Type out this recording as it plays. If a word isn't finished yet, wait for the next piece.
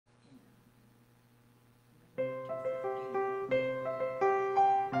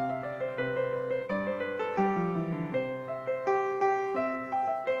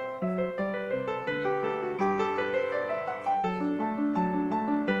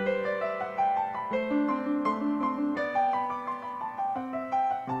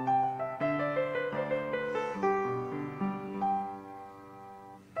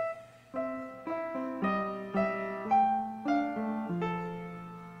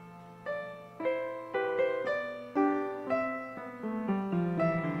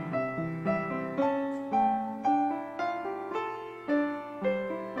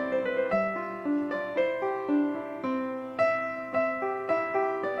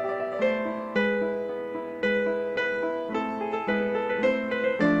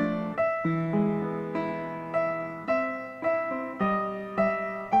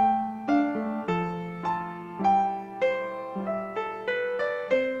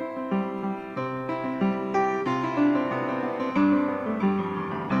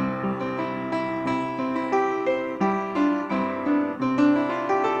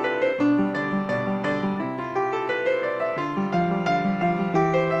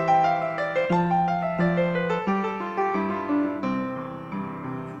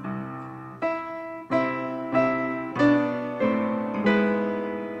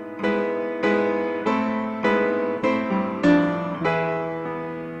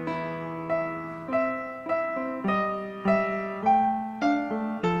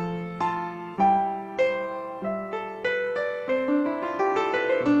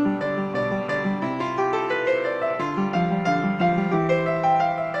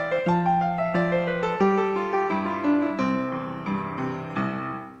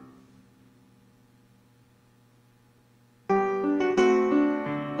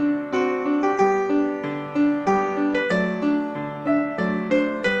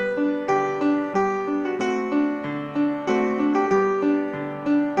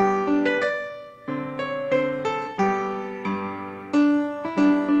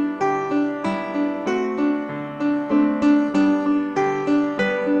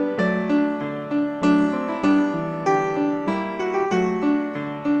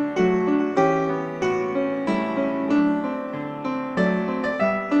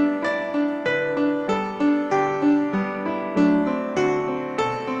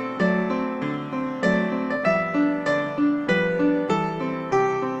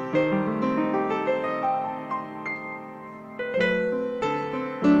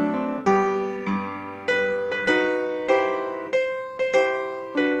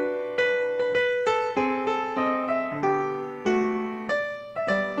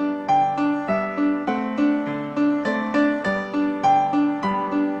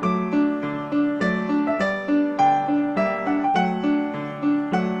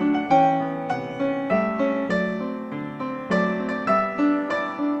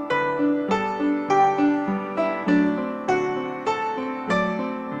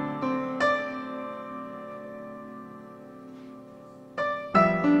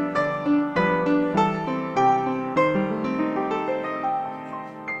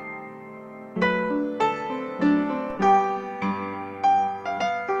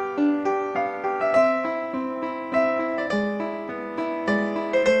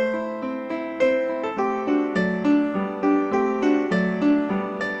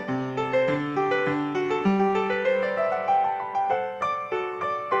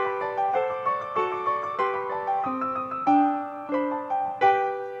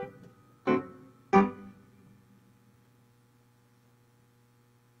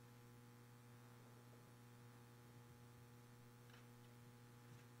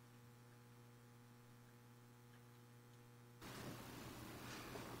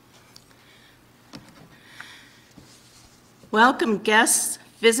Welcome guests,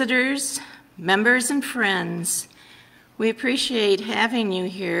 visitors, members, and friends. We appreciate having you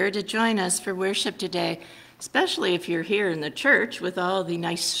here to join us for worship today, especially if you're here in the church with all the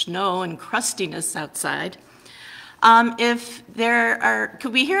nice snow and crustiness outside.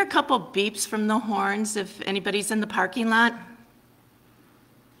 Could we hear a couple beeps from the horns if anybody's in the parking lot?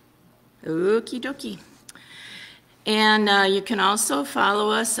 Okie dokie. And you can also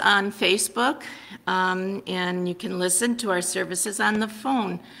follow us on Facebook, and you can listen to our services on the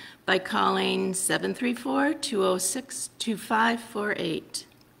phone by calling 734-206-2548.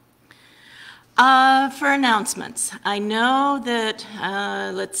 For announcements, I know that,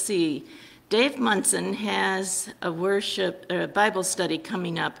 Dave Munson has a Bible study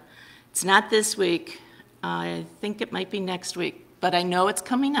coming up. It's not this week. I think it might be next week, but I know it's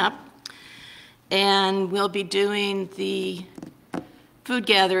coming up. And we'll be doing the food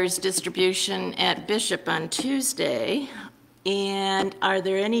gatherers distribution at Bishop on Tuesday. And are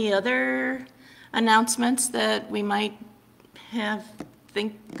there any other announcements that we might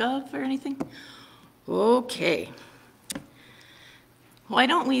think of or anything? Okay. Why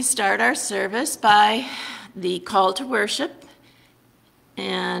don't we start our service by the call to worship,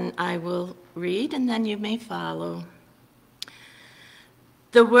 and I will read and then you may follow.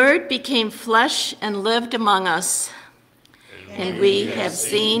 The Word became flesh and lived among us, and we have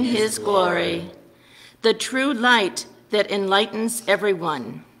seen his glory, the true light that enlightens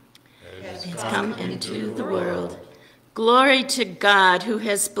everyone. It's come into the world. Glory to God who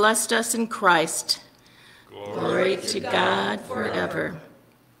has blessed us in Christ. Glory to God forever.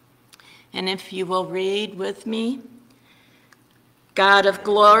 And if you will read with me, God of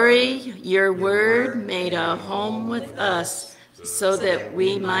glory, your word made a home with us, so that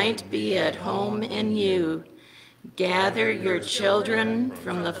we might be at home in you. Gather your children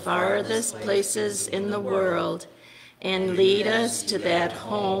from the farthest places in the world and lead us to that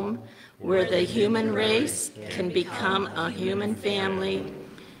home where the human race can become a human family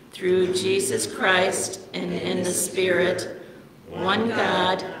through Jesus Christ and in the Spirit, one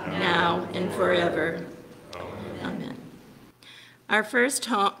God, now and forever. Amen. Our first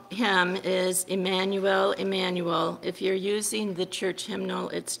hymn is Emmanuel, Emmanuel. If you're using the church hymnal,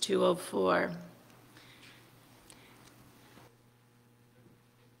 it's 204.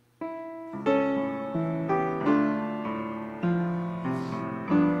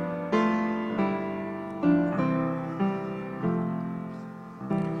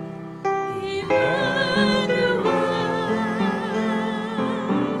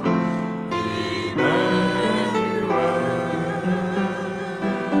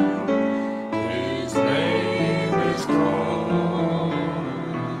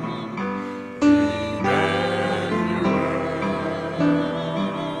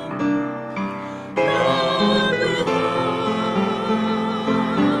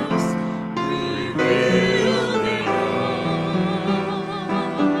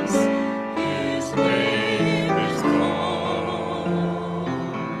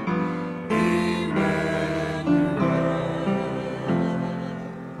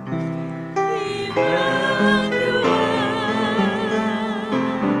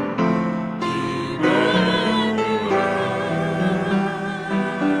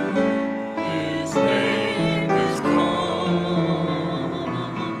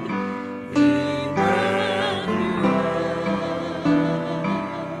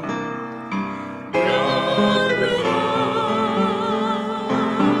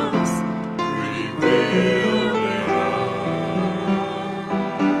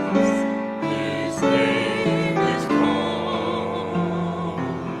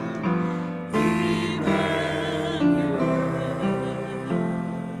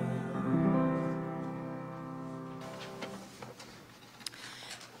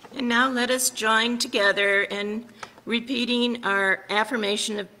 Now let us join together in repeating our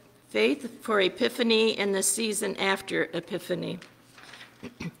affirmation of faith for Epiphany and the season after Epiphany.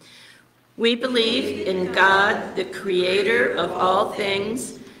 We believe in God, the creator of all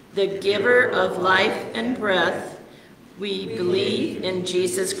things, the giver of life and breath. We believe in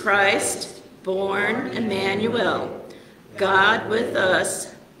Jesus Christ, born Emmanuel, God with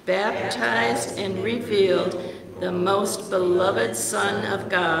us, baptized and revealed, the most beloved Son of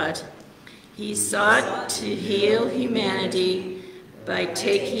God. He sought to heal humanity by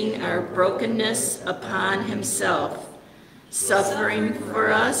taking our brokenness upon himself, suffering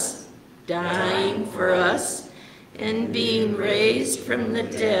for us, dying for us, and being raised from the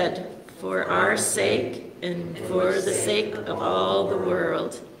dead for our sake and for the sake of all the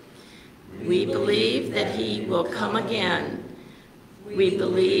world. We believe that he will come again. We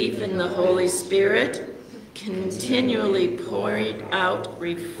believe in the Holy Spirit, continually pouring out,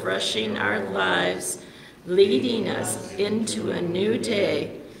 refreshing our lives, leading us into a new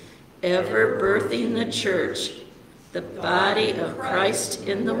day, ever birthing the church, the body of Christ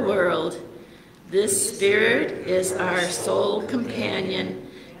in the world. This Spirit is our sole companion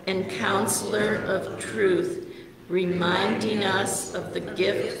and counselor of truth, reminding us of the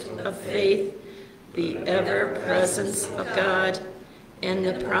gift of faith, the ever-presence of God, and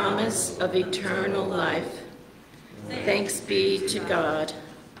the promise of eternal life. Thanks be to God.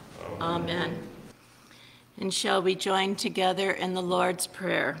 Amen. And shall we join together in the Lord's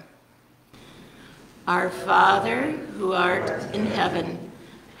Prayer? Our Father, who art in heaven,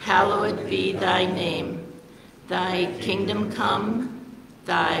 hallowed be thy name. Thy kingdom come,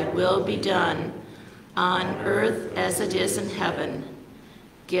 thy will be done, on earth as it is in heaven.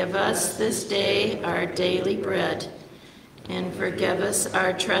 Give us this day our daily bread, and forgive us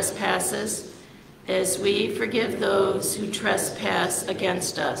our trespasses, as we forgive those who trespass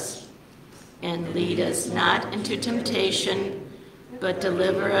against us. And lead us not into temptation, but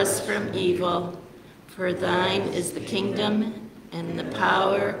deliver us from evil. For thine is the kingdom, and the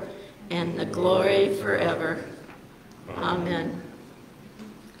power, and the glory forever. Amen.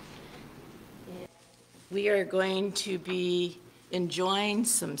 We are going to be enjoying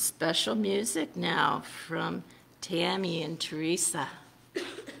some special music now from Tammy and Teresa.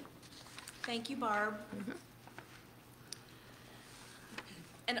 Thank you, Barb.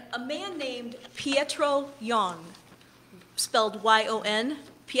 And a man named Pietro Yon, spelled Y-O-N,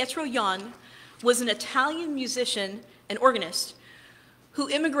 Pietro Yon, was an Italian musician and organist who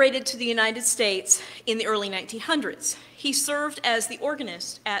immigrated to the United States in the early 1900s. He served as the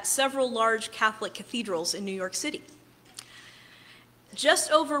organist at several large Catholic cathedrals in New York City. Just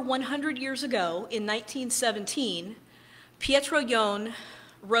over 100 years ago, in 1917, Pietro Yon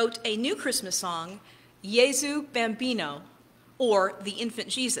wrote a new Christmas song, Gesù Bambino, or The Infant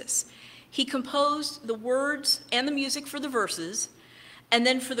Jesus. He composed the words and the music for the verses, and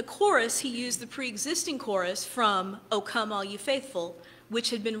then for the chorus, he used the pre-existing chorus from O Come All Ye Faithful, which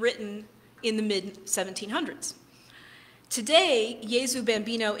had been written in the mid-1700s. Today, Gesù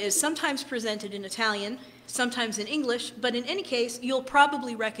Bambino is sometimes presented in Italian, sometimes in English, but in any case, you'll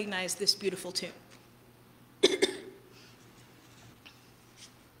probably recognize this beautiful tune.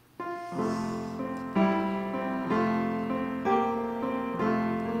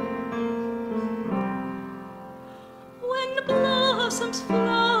 When blossoms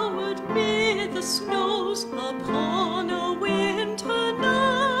flowered mid the snows upon a winter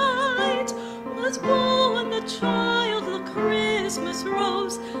night, was born the child, the Christmas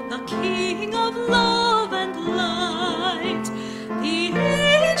rose, the King of love and light. The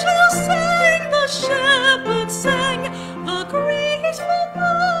angels sang, the shepherds sang, the graceful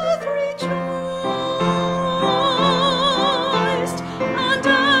birth rejoiced, and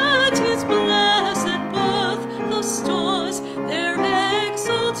at his blessed birth the stars their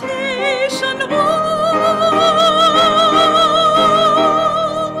exultation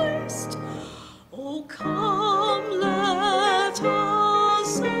voiced. Oh, come, let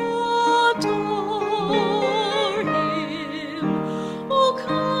us adore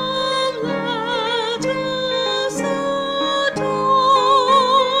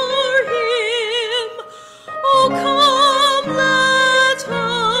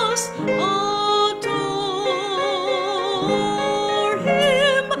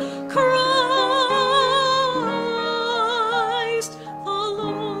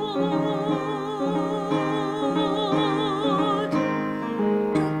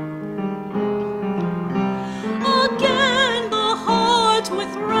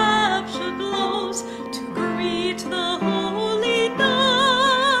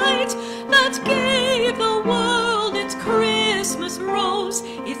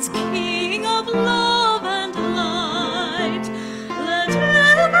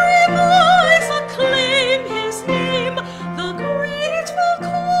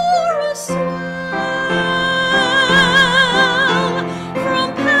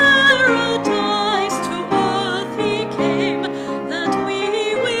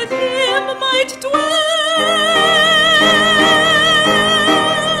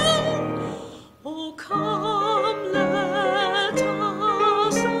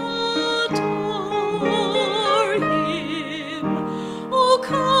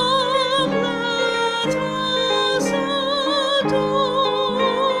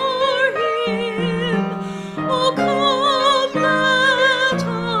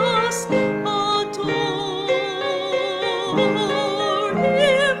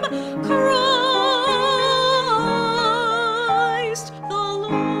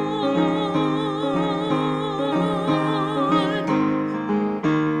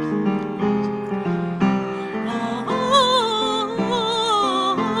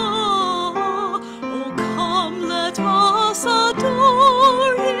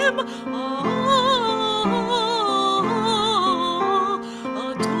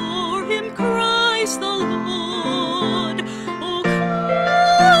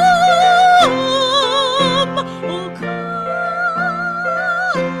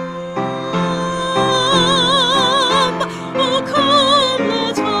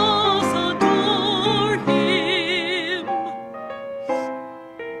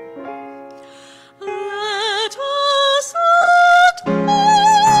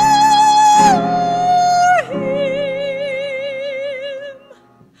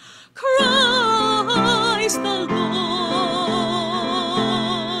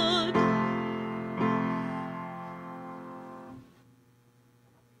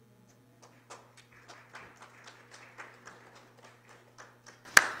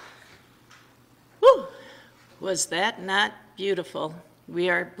Was that not beautiful? We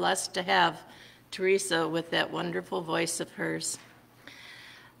are blessed to have Teresa with that wonderful voice of hers.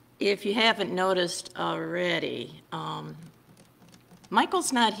 If you haven't noticed already,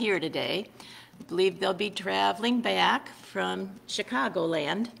 Michael's not here today. I believe they'll be traveling back from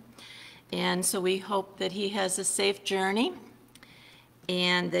Chicagoland, and so we hope that he has a safe journey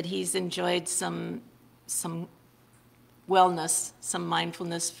and that he's enjoyed some wellness, some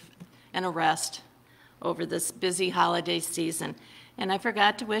mindfulness, and a rest over this busy holiday season. And I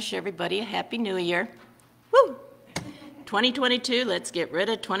forgot to wish everybody a Happy New Year. Woo! 2022, let's get rid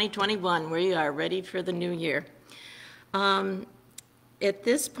of 2021. We are ready for the new year. At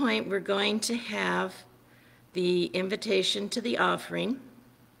this point, we're going to have the invitation to the offering.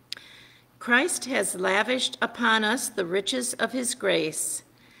 Christ has lavished upon us the riches of his grace.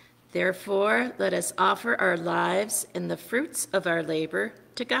 Therefore, let us offer our lives and the fruits of our labor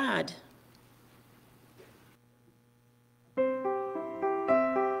to God.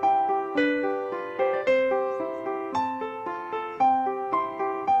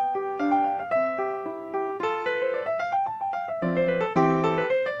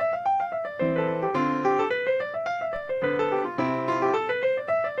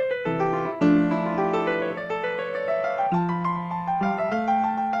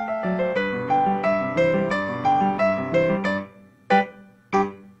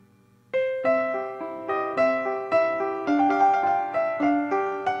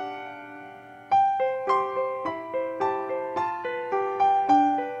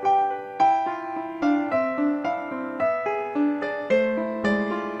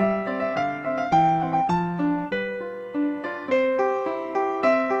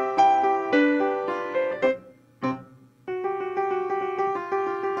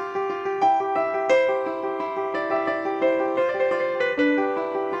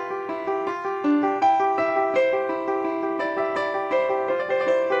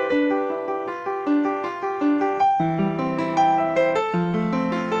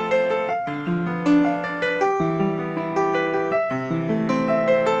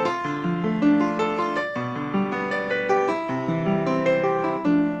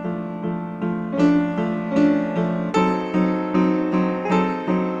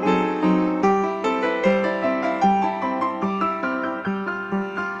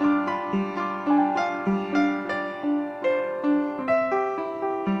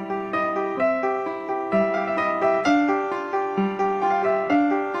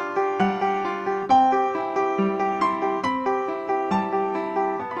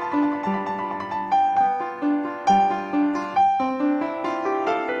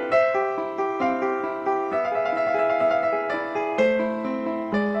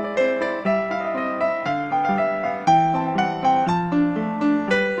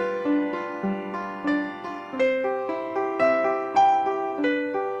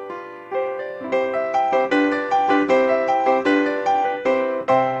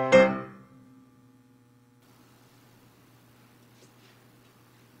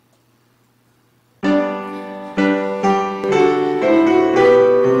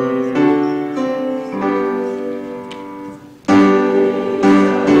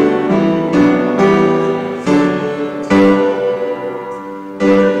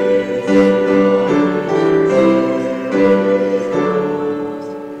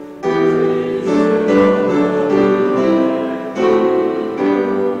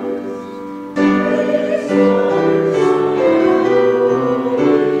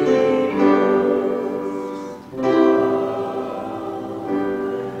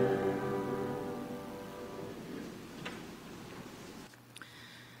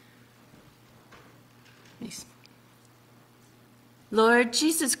 Lord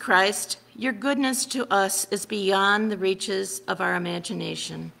Jesus Christ, your goodness to us is beyond the reaches of our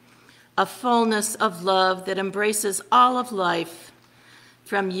imagination, a fullness of love that embraces all of life.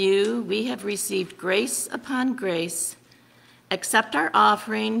 From you, we have received grace upon grace. Accept our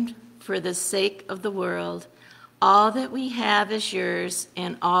offering for the sake of the world. All that we have is yours,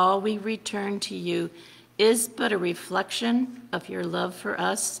 and all we return to you is but a reflection of your love for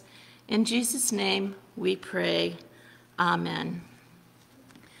us. In Jesus' name we pray. Amen.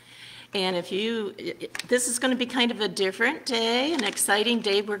 And this is going to be kind of a different day, an exciting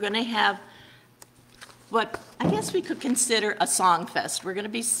day. We're going to have what I guess we could consider a song fest. We're going to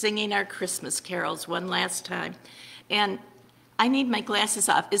be singing our Christmas carols one last time. And I need my glasses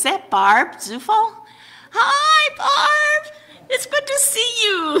off. Is that Barb Zufel? Hi, Barb. It's good to see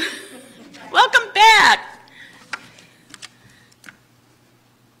you. Welcome back.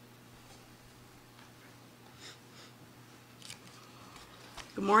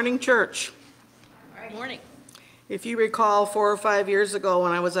 Good morning, church. Good morning. If you recall, 4 or 5 years ago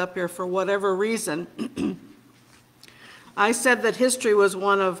when I was up here, for whatever reason, I said that history was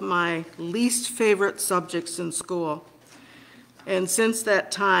one of my least favorite subjects in school. And since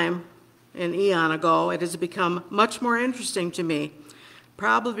that time, an eon ago, it has become much more interesting to me,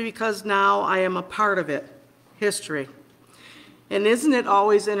 probably because now I am a part of it, history. And isn't it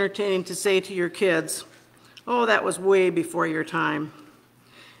always entertaining to say to your kids, oh, that was way before your time?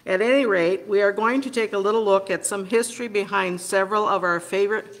 At any rate, we are going to take a little look at some history behind several of our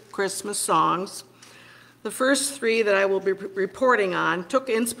favorite Christmas songs. The first 3 that I will be reporting on took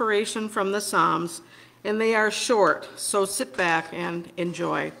inspiration from the Psalms, and they are short, so sit back and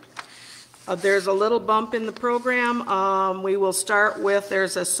enjoy. There's a little bump in the program. We will start with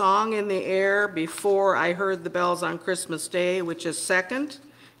There's a Song in the Air Before I Heard the Bells on Christmas Day, which is second,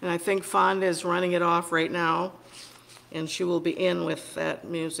 and I think Fonda is running it off right now, and she will be in with that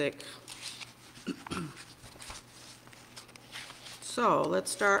music. So let's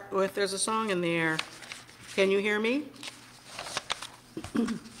start with There's a Song in the Air. Can you hear me?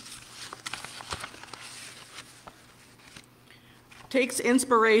 Takes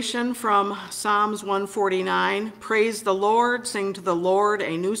inspiration from Psalms 149. Praise the Lord, sing to the Lord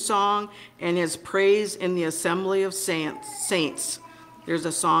a new song, and his praise in the assembly of saints. There's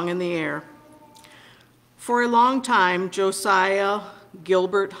a song in the air. For a long time, Josiah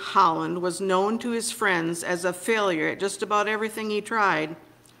Gilbert Holland was known to his friends as a failure at just about everything he tried.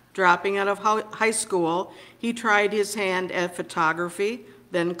 Dropping out of high school, he tried his hand at photography,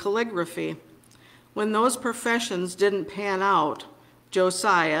 then calligraphy. When those professions didn't pan out,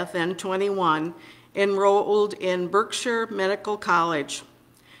 Josiah, then 21, enrolled in Berkshire Medical College.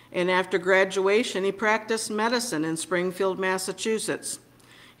 And after graduation, he practiced medicine in Springfield, Massachusetts.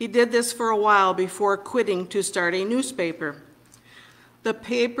 He did this for a while before quitting to start a newspaper. The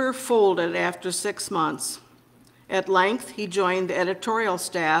paper folded after 6 months. At length, he joined the editorial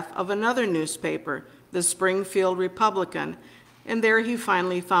staff of another newspaper, the Springfield Republican, and there he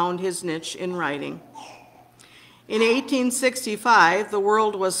finally found his niche in writing. In 1865, the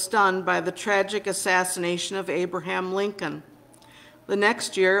world was stunned by the tragic assassination of Abraham Lincoln. The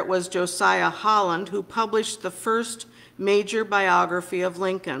next year, it was Josiah Holland who published the first major biography of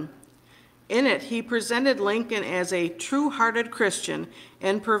Lincoln. In it, he presented Lincoln as a true-hearted Christian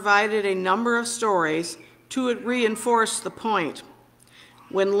and provided a number of stories to reinforce the point.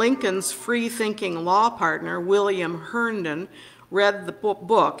 When Lincoln's free-thinking law partner, William Herndon, read the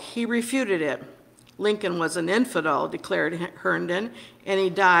book, he refuted it. Lincoln was an infidel, declared Herndon, and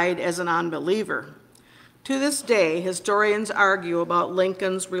he died as an unbeliever. To this day, historians argue about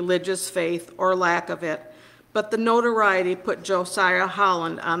Lincoln's religious faith or lack of it, but the notoriety put Josiah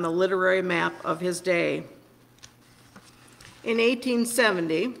Holland on the literary map of his day. In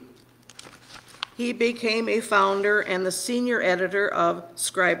 1870, he became a founder and the senior editor of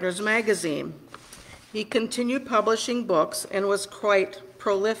Scribner's Magazine. He continued publishing books and was quite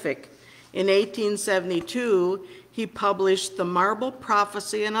prolific. In 1872, he published The Marble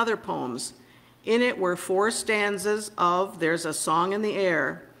Prophecy and Other Poems. In it were 4 stanzas of There's a Song in the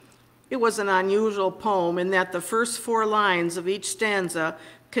Air. It was an unusual poem in that the first 4 lines of each stanza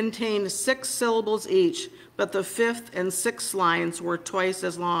contained 6 syllables each, but the 5th and 6th lines were twice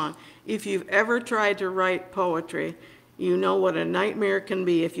as long. If you've ever tried to write poetry, you know what a nightmare it can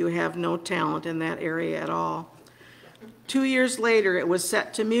be if you have no talent in that area at all. 2 years later, it was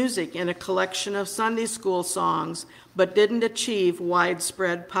set to music in a collection of Sunday school songs, but didn't achieve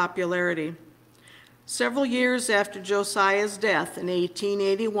widespread popularity. Several years after Josiah's death in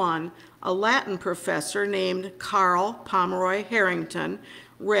 1881, a Latin professor named Carl Pomeroy Harrington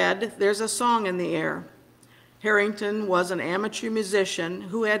read There's a Song in the Air. Harrington was an amateur musician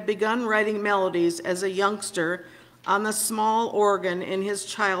who had begun writing melodies as a youngster on the small organ in his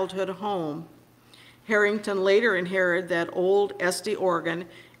childhood home. Harrington later inherited that old Este organ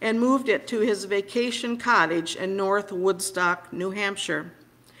and moved it to his vacation cottage in North Woodstock, New Hampshire.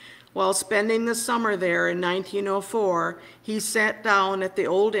 While spending the summer there in 1904, he sat down at the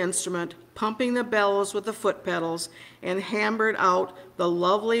old instrument, pumping the bellows with the foot pedals, and hammered out the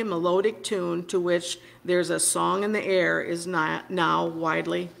lovely melodic tune to which There's a Song in the Air is now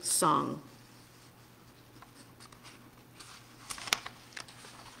widely sung.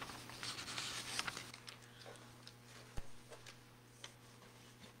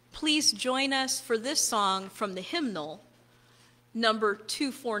 Please join us for this song from the hymnal, number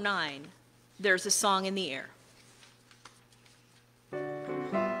 249, There's a Song in the Air.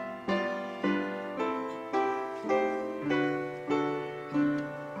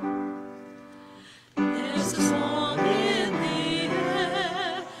 There's a song in the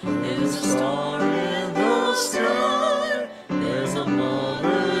air, there's a star in the sky.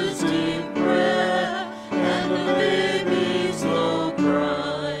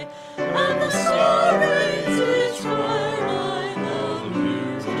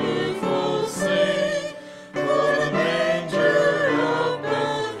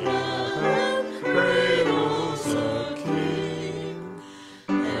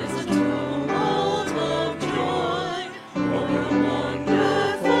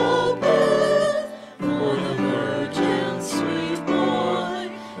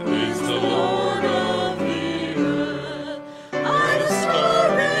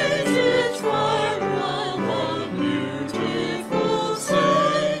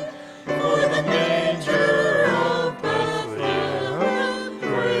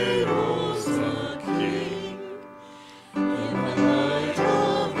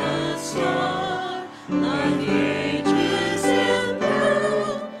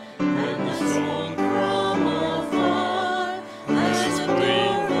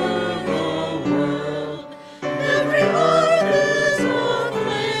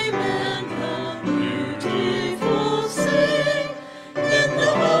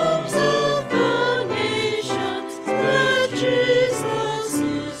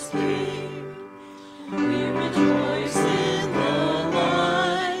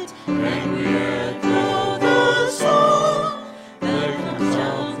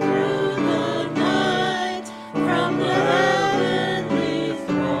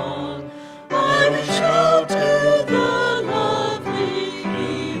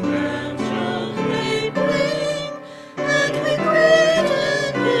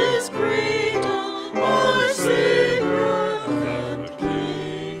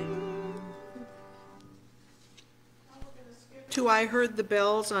 I Heard the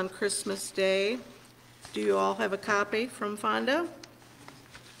Bells on Christmas Day. Do you all have a copy from Fonda?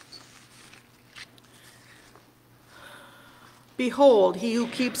 Behold, he who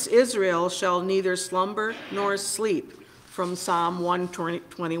keeps Israel shall neither slumber nor sleep, from Psalm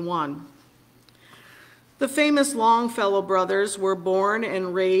 121. The famous Longfellow brothers were born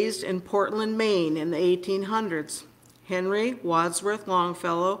and raised in Portland, Maine in the 1800s. Henry Wadsworth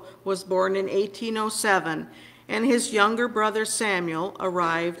Longfellow was born in 1807, and his younger brother Samuel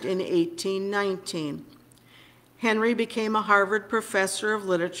arrived in 1819. Henry became a Harvard professor of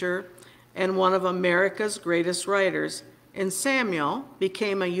literature and one of America's greatest writers, and Samuel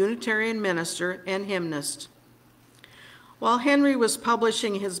became a Unitarian minister and hymnist. While Henry was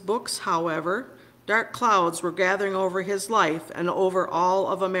publishing his books, however, dark clouds were gathering over his life and over all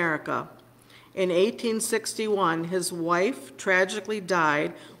of America. In 1861, his wife tragically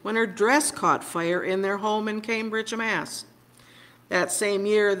died when her dress caught fire in their home in Cambridge, Mass. That same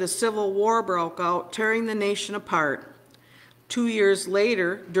year, the Civil War broke out, tearing the nation apart. 2 years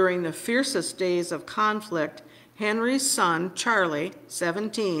later, during the fiercest days of conflict, Henry's son, Charlie,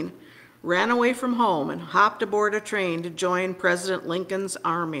 17, ran away from home and hopped aboard a train to join President Lincoln's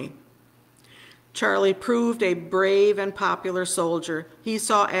army. Charlie proved a brave and popular soldier. He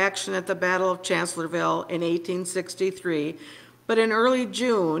saw action at the Battle of Chancellorsville in 1863, but in early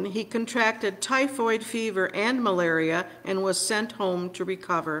June, he contracted typhoid fever and malaria and was sent home to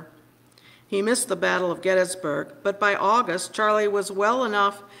recover. He missed the Battle of Gettysburg, but by August, Charlie was well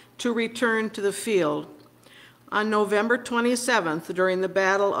enough to return to the field. On November 27th, during the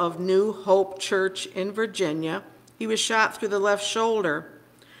Battle of New Hope Church in Virginia, he was shot through the left shoulder.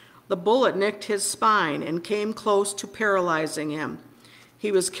 The bullet nicked his spine and came close to paralyzing him.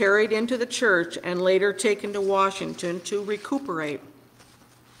 He was carried into the church and later taken to Washington to recuperate.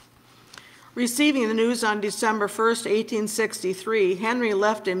 Receiving the news on December 1st, 1863, Henry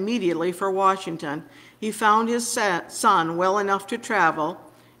left immediately for Washington. He found his son well enough to travel,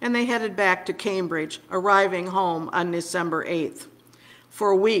 and they headed back to Cambridge, arriving home on December 8th.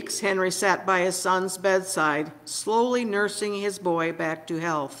 For weeks, Henry sat by his son's bedside, slowly nursing his boy back to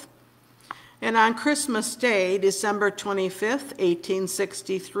health. And on Christmas Day, December 25th,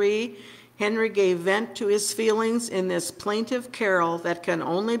 1863, Henry gave vent to his feelings in this plaintive carol that can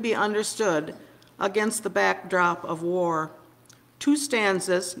only be understood against the backdrop of war. 2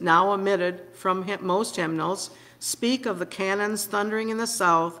 stanzas, now omitted from most hymnals, speak of the cannons thundering in the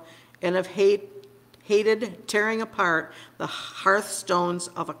south and of hated tearing apart the hearthstones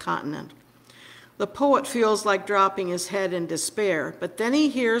of a continent. The poet feels like dropping his head in despair, but then he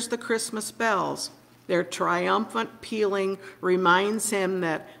hears the Christmas bells. Their triumphant pealing reminds him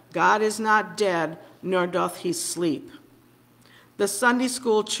that God is not dead, nor doth he sleep. The Sunday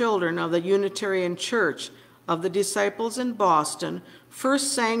school children of the Unitarian Church of the Disciples in Boston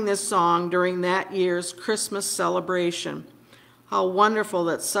first sang this song during that year's Christmas celebration. How wonderful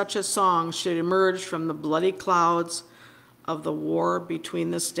that such a song should emerge from the bloody clouds of the war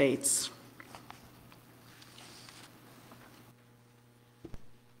between the states.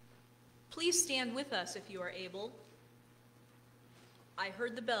 Please stand with us if you are able. I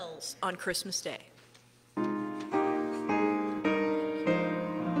Heard the Bells on Christmas Day.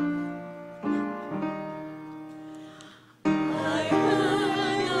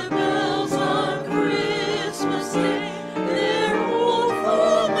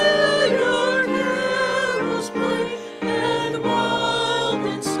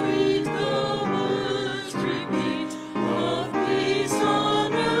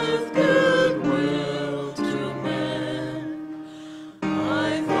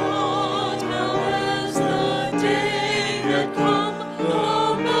 I thought, now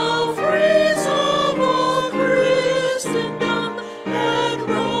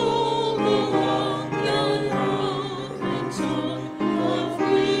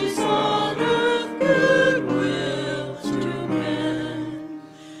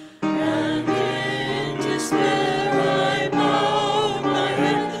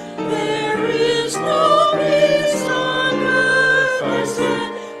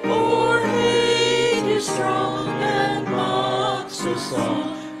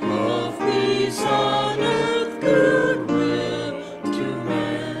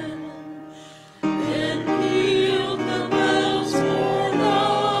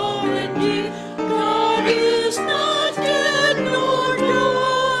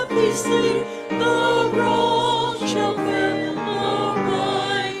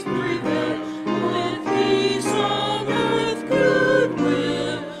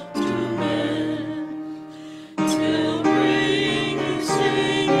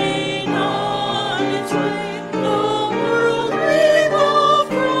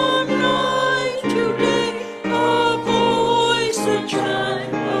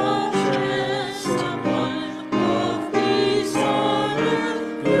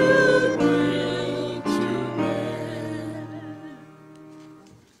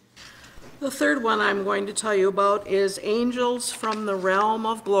The third one I'm going to tell you about is Angels from the Realm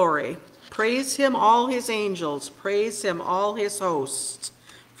of Glory. Praise him, all his angels. Praise him, all his hosts.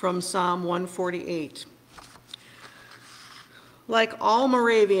 From Psalm 148. Like all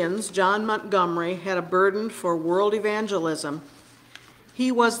Moravians, John Montgomery had a burden for world evangelism.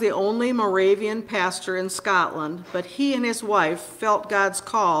 He was the only Moravian pastor in Scotland, but he and his wife felt God's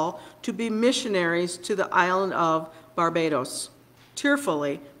call to be missionaries to the island of Barbados.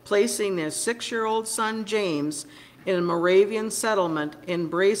 Tearfully placing their 6-year-old son James in a Moravian settlement in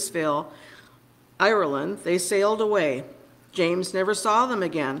Braceville, Ireland, they sailed away. James never saw them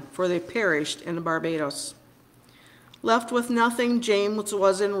again, for they perished in Barbados. Left with nothing, James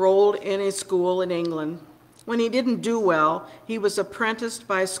was enrolled in a school in England. When he didn't do well, he was apprenticed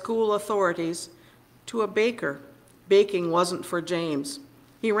by school authorities to a baker. Baking wasn't for James.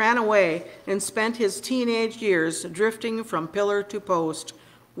 He ran away and spent his teenage years drifting from pillar to post,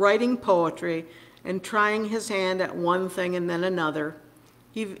 writing poetry and trying his hand at one thing and then another.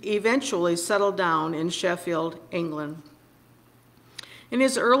 He eventually settled down in Sheffield, England. In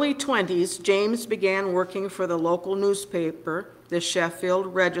his early 20s, James began working for the local newspaper, the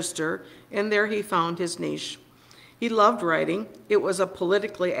Sheffield Register, and there he found his niche. He loved writing. It was a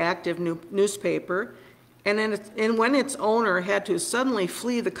politically active newspaper, and when its owner had to suddenly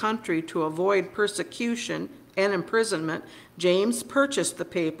flee the country to avoid persecution and imprisonment, James purchased the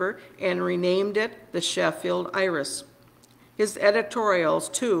paper and renamed it the Sheffield Iris. His editorials,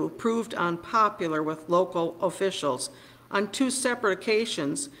 too, proved unpopular with local officials. On 2 separate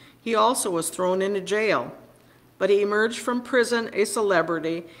occasions, he also was thrown into jail. But he emerged from prison a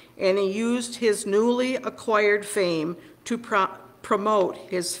celebrity, and he used his newly acquired fame to promote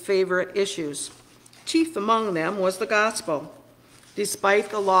his favorite issues. Chief among them was the gospel. Despite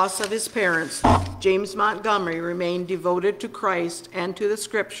the loss of his parents, James Montgomery remained devoted to Christ and to the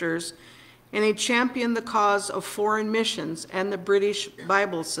Scriptures, and he championed the cause of foreign missions and the British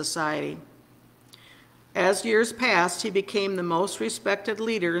Bible Society. As years passed, he became the most respected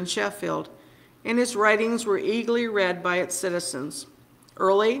leader in Sheffield, and his writings were eagerly read by its citizens.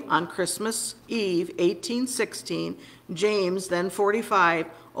 Early on Christmas Eve, 1816, James, then 45,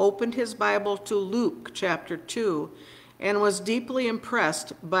 opened his Bible to Luke chapter 2 and was deeply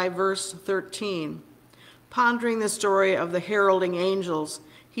impressed by verse 13. Pondering the story of the heralding angels,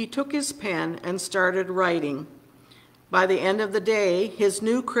 he took his pen and started writing. By the end of the day, his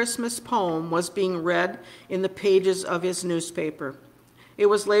new Christmas poem was being read in the pages of his newspaper. It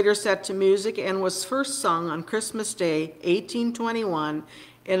was later set to music and was first sung on Christmas Day, 1821,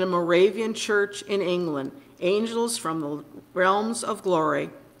 in a Moravian church in England, Angels from the Realms of Glory.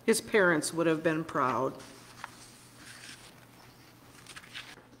 His parents would have been proud.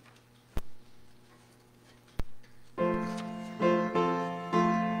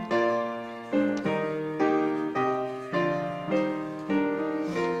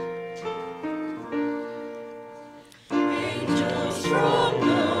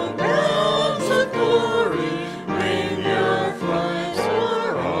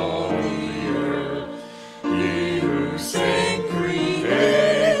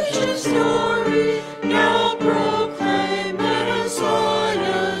 Now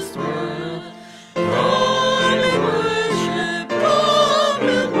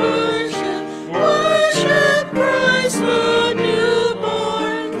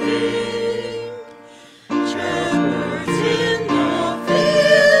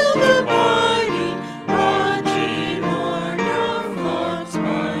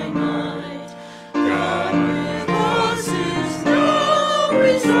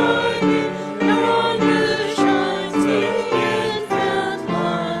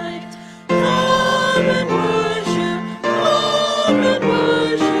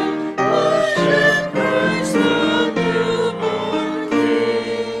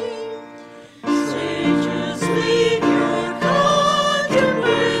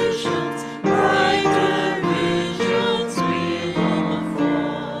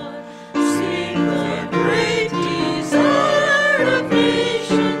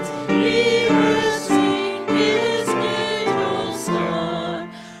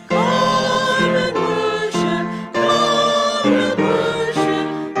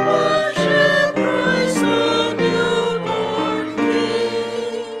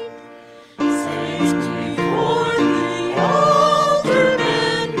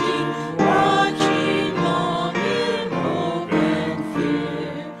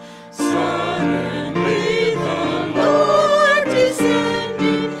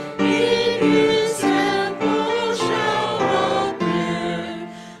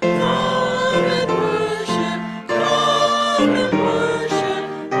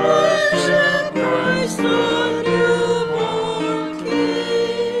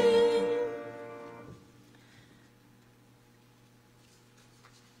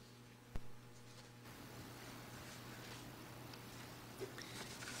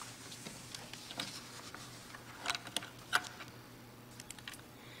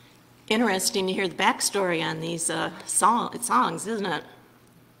interesting to hear the backstory on these songs, isn't it?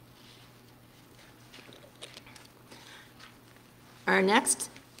 Our next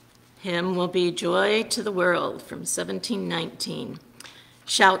hymn will be Joy to the World from 1719.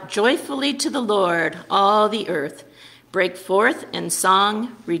 Shout joyfully to the Lord, all the earth. Break forth in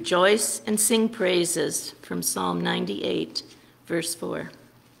song, rejoice, and sing praises from Psalm 98, verse 4.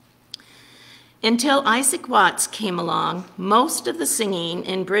 Until Isaac Watts came along, most of the singing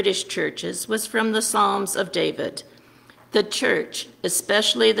in British churches was from the Psalms of David. The church,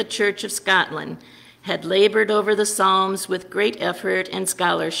 especially the Church of Scotland, had labored over the Psalms with great effort and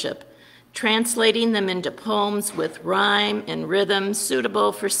scholarship, translating them into poems with rhyme and rhythm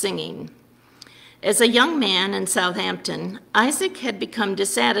suitable for singing. As a young man in Southampton, Isaac had become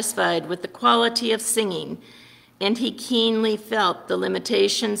dissatisfied with the quality of singing, and he keenly felt the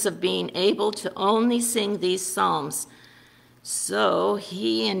limitations of being able to only sing these psalms. So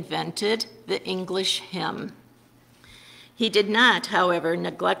he invented the English hymn. He did not, however,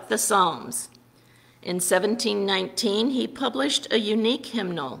 neglect the psalms. In 1719, he published a unique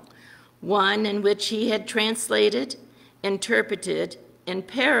hymnal, one in which he had translated, interpreted, and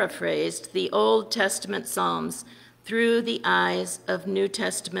paraphrased the Old Testament Psalms through the eyes of New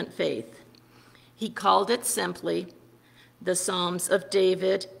Testament faith. He called it simply the Psalms of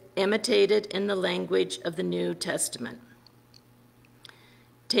David, imitated in the language of the New Testament.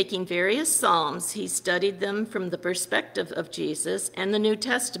 Taking various psalms, he studied them from the perspective of Jesus and the New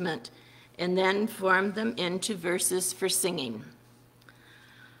Testament, and then formed them into verses for singing.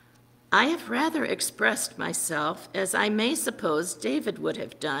 I have rather expressed myself as I may suppose David would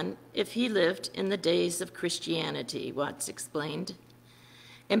have done if he lived in the days of Christianity, Watts explained.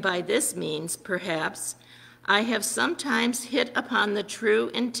 And by this means, perhaps, I have sometimes hit upon the true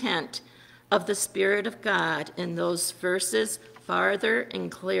intent of the Spirit of God in those verses farther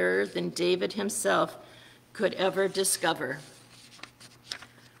and clearer than David himself could ever discover.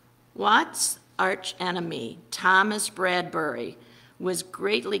 Watts' archenemy, Thomas Bradbury, was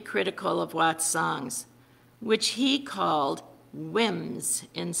greatly critical of Watts' songs, which he called whims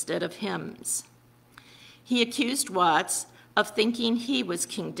instead of hymns. He accused Watts of thinking he was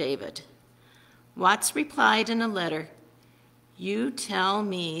King David. Watts replied in a letter, "You tell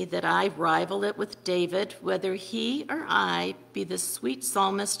me that I rival it with David, whether he or I be the sweet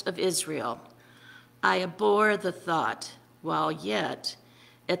psalmist of Israel. I abhor the thought, while yet,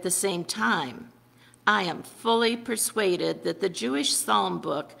 at the same time, I am fully persuaded that the Jewish psalm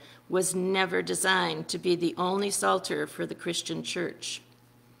book was never designed to be the only psalter for the Christian church."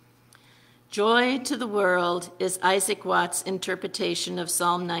 Joy to the World is Isaac Watts' interpretation of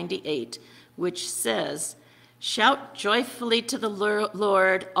Psalm 98, which says, "Shout joyfully to the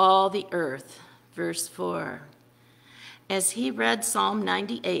Lord, all the earth," verse 4. As he read Psalm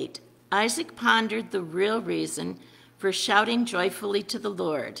 98, Isaac pondered the real reason for shouting joyfully to the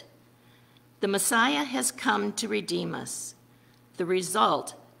Lord. The Messiah has come to redeem us. The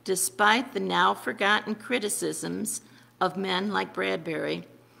result, despite the now forgotten criticisms of men like Bradbury,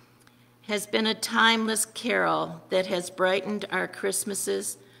 has been a timeless carol that has brightened our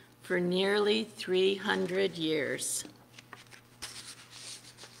Christmases for nearly 300 years.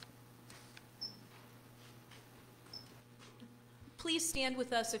 Please stand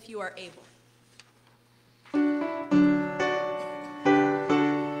with us if you are able.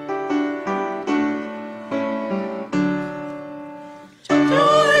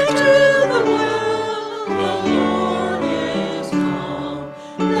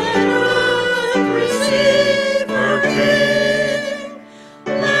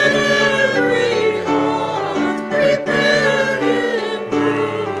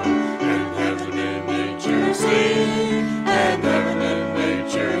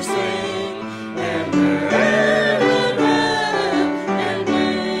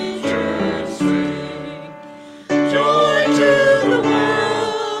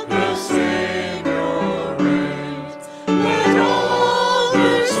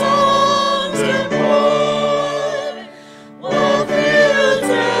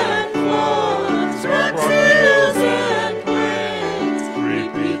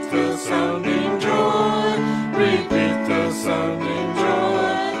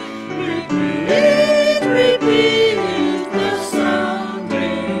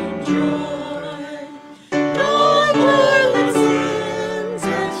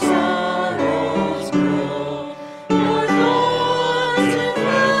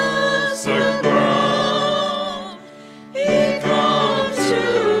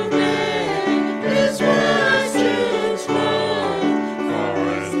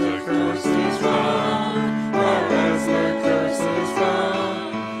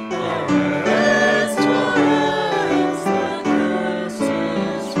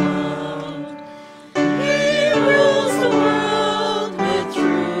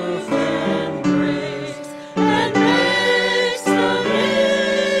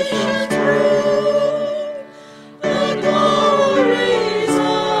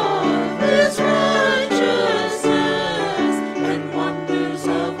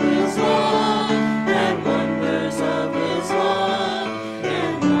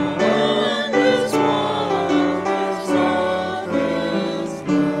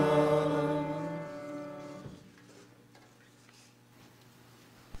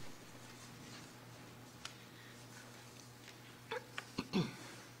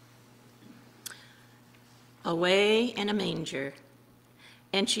 away in a manger.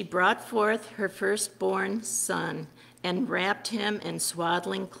 And she brought forth her firstborn son, and wrapped him in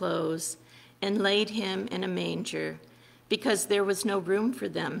swaddling clothes, and laid him in a manger, because there was no room for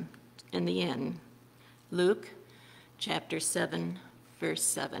them in the inn. Luke chapter 7, verse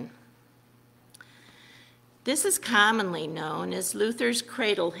 7. This is commonly known as Luther's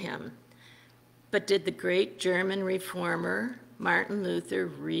cradle hymn. But did the great German reformer Martin Luther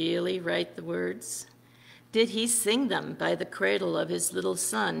really write the words? Did he sing them by the cradle of his little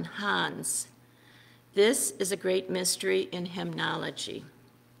son, Hans? This is a great mystery in hymnology.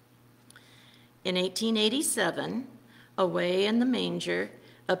 In 1887, Away in the Manger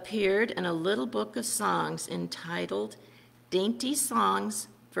appeared in a little book of songs entitled Dainty Songs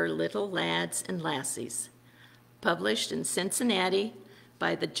for Little Lads and Lassies, published in Cincinnati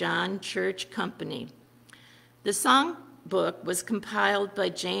by the John Church Company. The song book was compiled by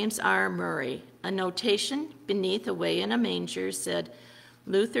James R. Murray. A notation beneath Away in a Manger said,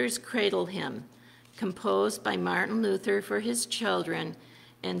 Luther's Cradle Hymn, composed by Martin Luther for his children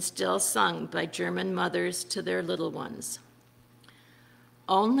and still sung by German mothers to their little ones.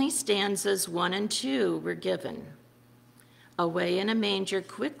 Only stanzas 1 and 2 were given. Away in a Manger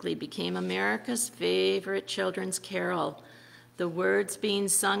quickly became America's favorite children's carol, the words being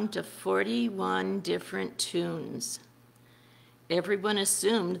sung to 41 different tunes. Everyone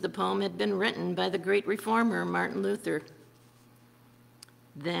assumed the poem had been written by the great reformer Martin Luther.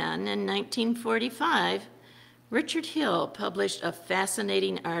 Then, in 1945, Richard Hill published a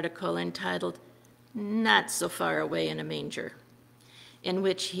fascinating article entitled Not So Far Away in a Manger, in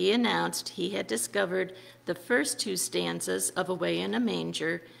which he announced he had discovered the first 2 stanzas of Away in a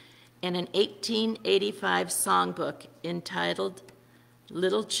Manger in an 1885 songbook entitled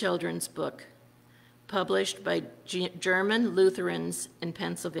Little Children's Book, published by German Lutherans in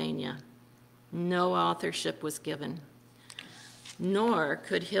Pennsylvania. No authorship was given, nor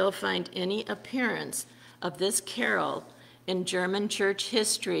could Hill find any appearance of this carol in German church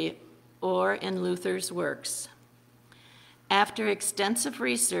history or in Luther's works. After extensive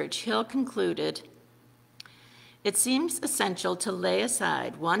research, Hill concluded, it seems essential to lay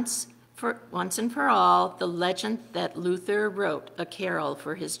aside once and for all the legend that Luther wrote a carol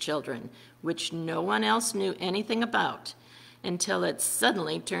for his children, which no one else knew anything about, until it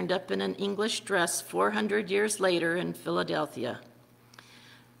suddenly turned up in an English dress 400 years later in Philadelphia.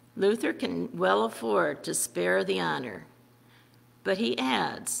 Luther can well afford to spare the honor, but he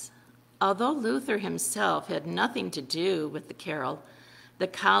adds, although Luther himself had nothing to do with the carol, the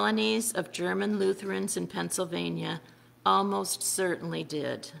colonies of German Lutherans in Pennsylvania almost certainly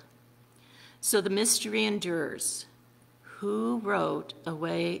did. So the mystery endures. Who wrote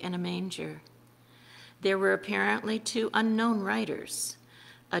Away in a Manger? There were apparently 2 unknown writers,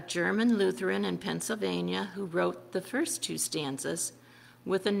 a German Lutheran in Pennsylvania who wrote the first 2 stanzas,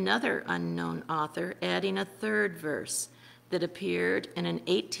 with another unknown author adding a 3rd verse that appeared in an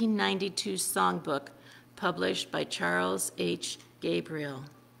 1892 songbook published by Charles H. Gabriel.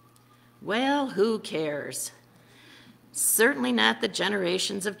 Well, who cares? Certainly not the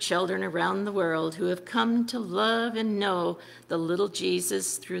generations of children around the world who have come to love and know the little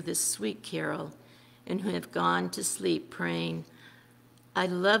Jesus through this sweet carol, and who have gone to sleep praying, I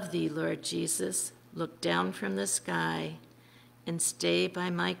love thee, Lord Jesus, look down from the sky, and stay by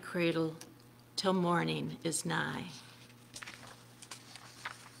my cradle till morning is nigh.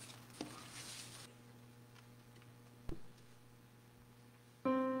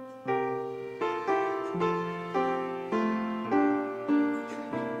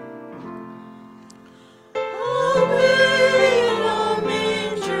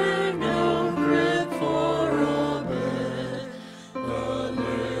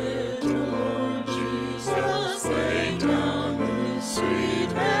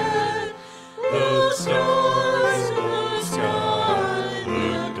 The stars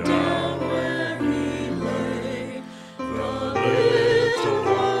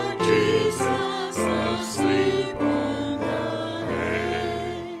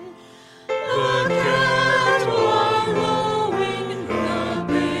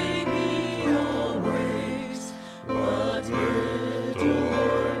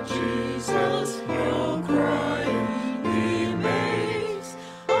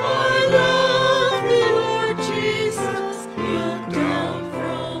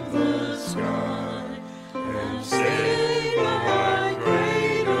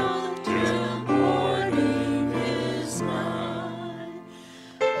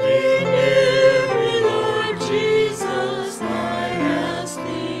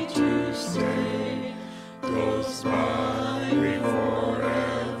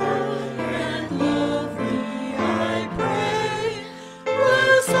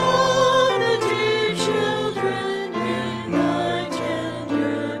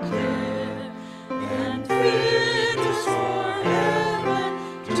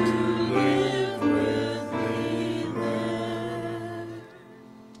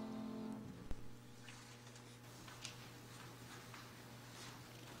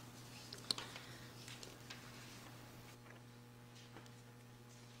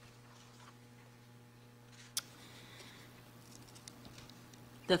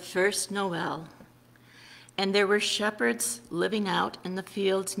the first Noel. And there were shepherds living out in the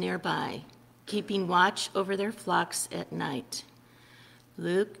fields nearby, keeping watch over their flocks at night.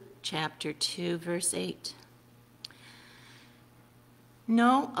 Luke chapter 2, verse 8.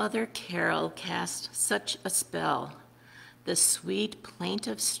 No other carol cast such a spell. The sweet,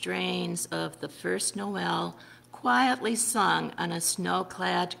 plaintive strains of the first Noel, quietly sung on a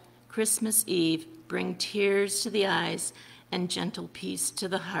snow-clad Christmas Eve, bring tears to the eyes and gentle peace to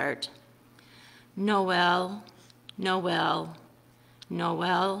the heart. Noel, Noel,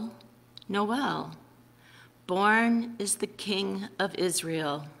 Noel, Noel. Born is the King of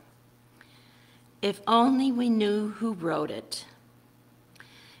Israel. If only we knew who wrote it.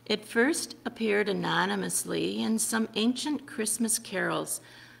 It first appeared anonymously in some ancient Christmas carols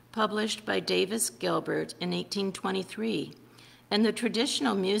published by Davis Gilbert in 1823, and the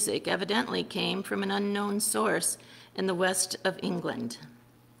traditional music evidently came from an unknown source in the west of England.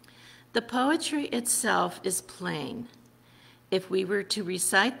 The poetry itself is plain. If we were to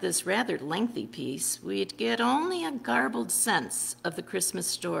recite this rather lengthy piece, we'd get only a garbled sense of the Christmas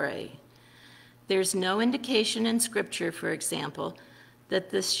story. There's no indication in Scripture, for example,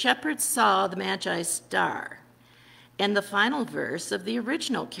 that the shepherds saw the Magi's star, and the final verse of the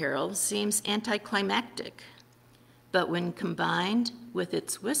original carol seems anticlimactic. But when combined with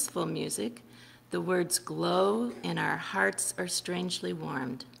its wistful music, the words glow and our hearts are strangely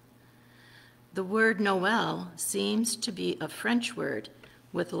warmed. The word Noel seems to be a French word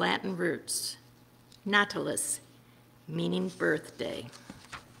with Latin roots, natalis, meaning birthday.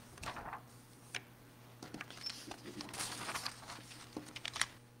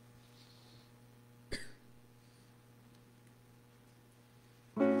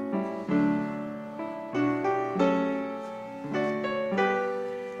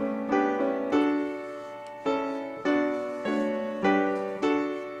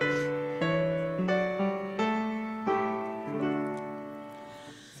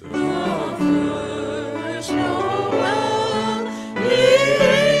 Here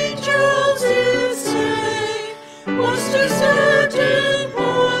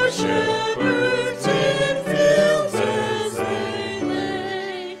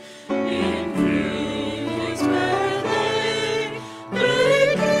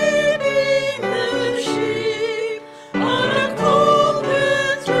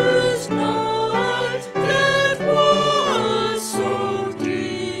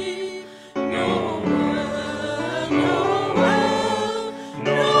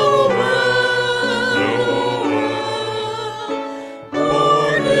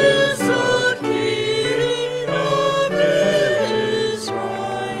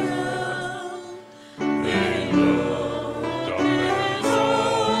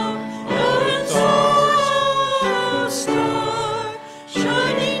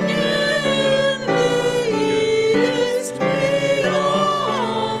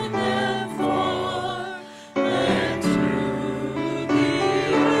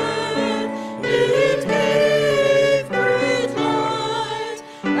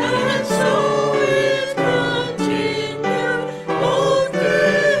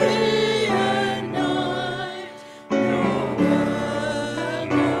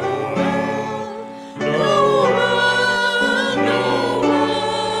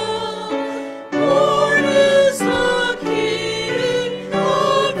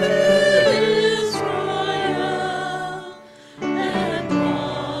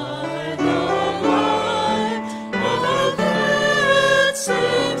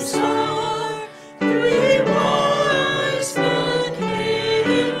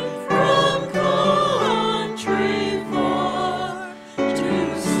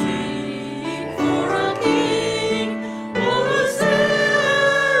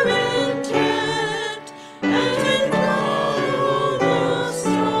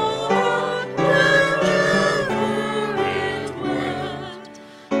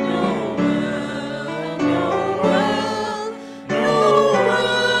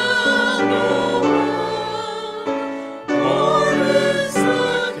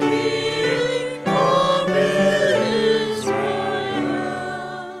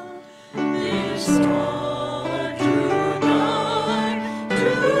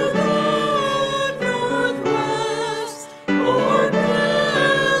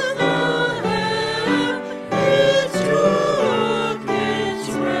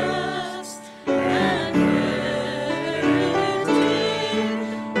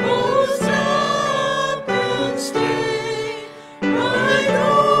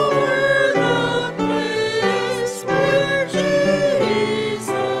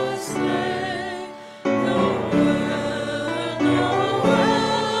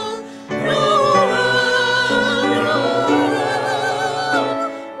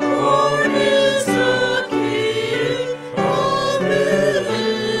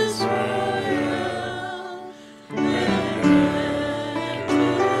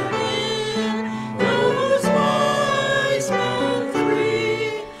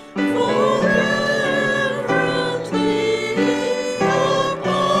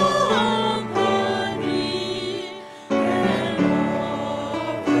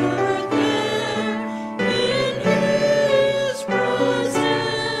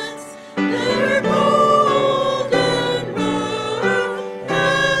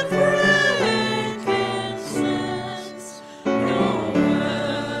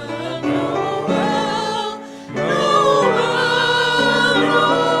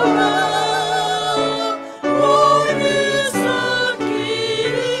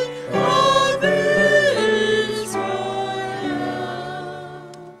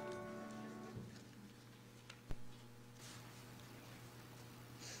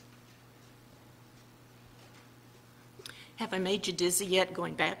Have I made you dizzy yet,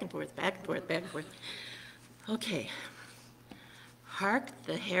 going back and forth, back and forth, back and forth? Okay. Hark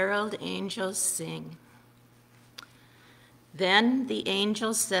the herald angels sing. Then the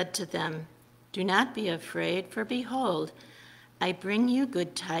angel said to them, "Do not be afraid, for behold, I bring you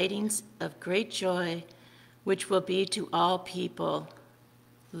good tidings of great joy, which will be to all people."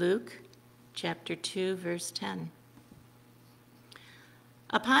 Luke chapter 2, verse 10.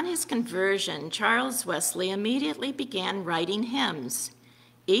 Upon his conversion, Charles Wesley immediately began writing hymns,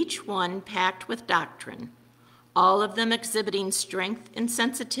 each one packed with doctrine, all of them exhibiting strength and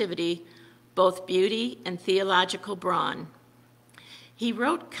sensitivity, both beauty and theological brawn. He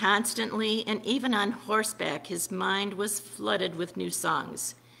wrote constantly, and even on horseback, his mind was flooded with new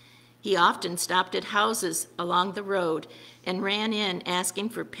songs. He often stopped at houses along the road and ran in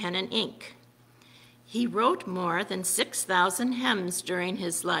asking for pen and ink. He wrote more than 6,000 hymns during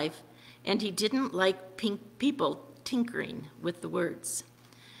his life, and he didn't like people tinkering with the words.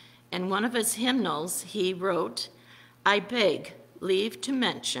 In one of his hymnals, he wrote, "I beg leave to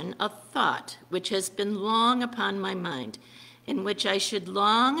mention a thought which has been long upon my mind, in which I should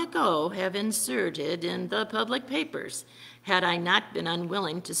long ago have inserted in the public papers, had I not been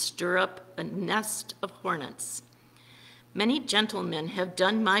unwilling to stir up a nest of hornets. Many gentlemen have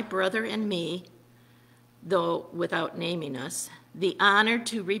done my brother and me, though without naming us, the honor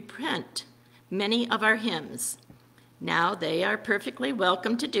to reprint many of our hymns. Now they are perfectly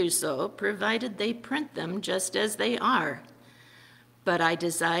welcome to do so, provided they print them just as they are. But I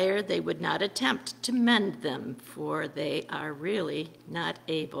desire they would not attempt to mend them, for they are really not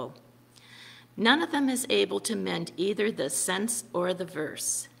able. None of them is able to mend either the sense or the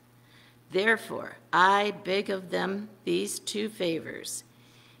verse. Therefore, I beg of them these two favors,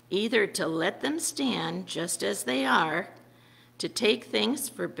 either to let them stand just as they are, to take things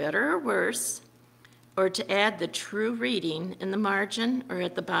for better or worse, or to add the true reading in the margin or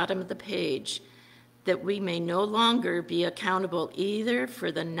at the bottom of the page, that we may no longer be accountable either for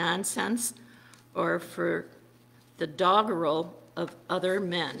the nonsense or for the doggerel of other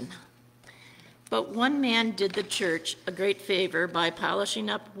men." But one man did the church a great favor by polishing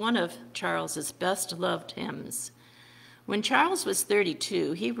up one of Charles's best-loved hymns. When Charles was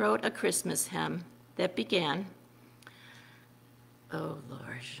 32, he wrote a Christmas hymn that began, "Oh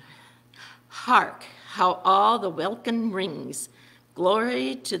Lord, hark how all the welkin rings,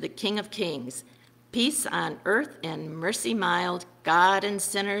 glory to the King of Kings, peace on earth and mercy mild, God and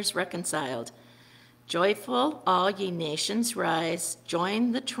sinners reconciled. Joyful all ye nations rise,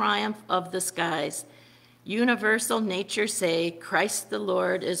 join the triumph of the skies. Universal nature say, Christ the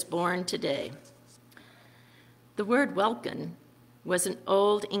Lord is born today." The word welkin was an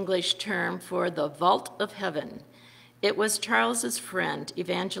old English term for the vault of heaven. It was Charles's friend,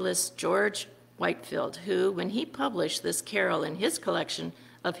 evangelist George Whitefield, who, when he published this carol in his collection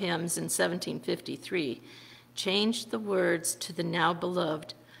of hymns in 1753, changed the words to the now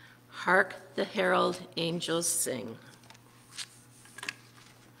beloved, "Hark the herald angels sing."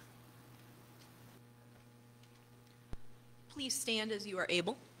 Please stand as you are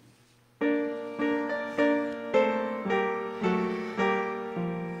able.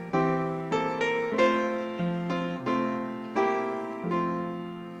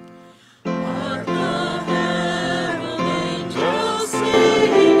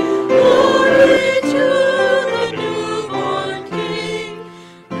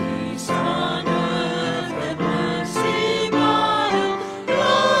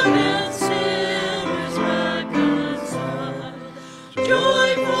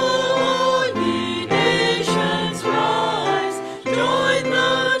 Joyful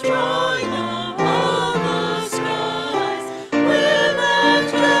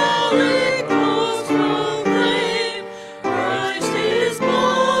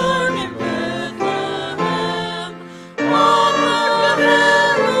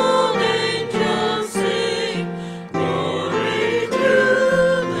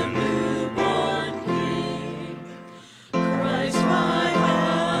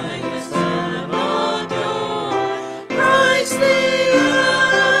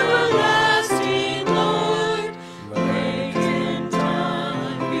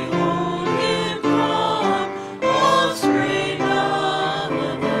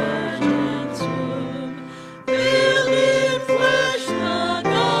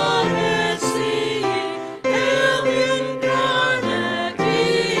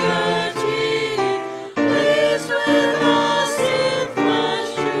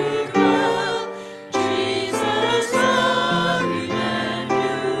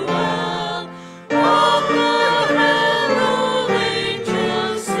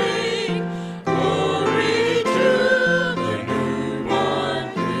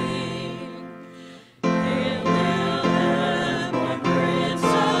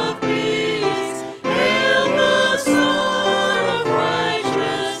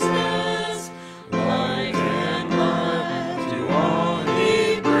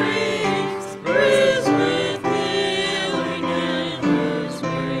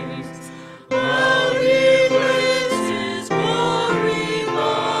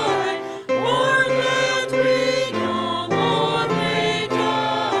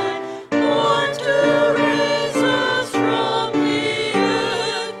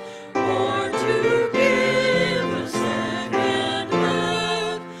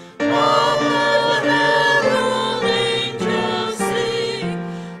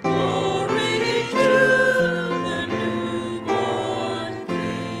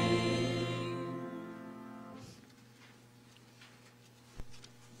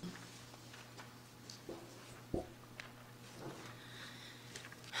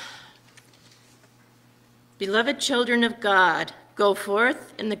Beloved children of God, go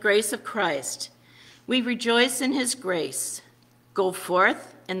forth in the grace of Christ. We rejoice in his grace. Go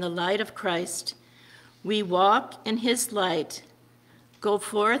forth in the light of Christ. We walk in his light. Go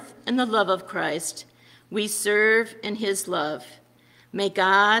forth in the love of Christ. We serve in his love. May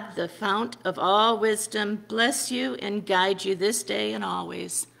God, the fount of all wisdom, bless you and guide you this day and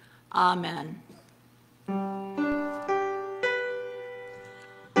always. Amen.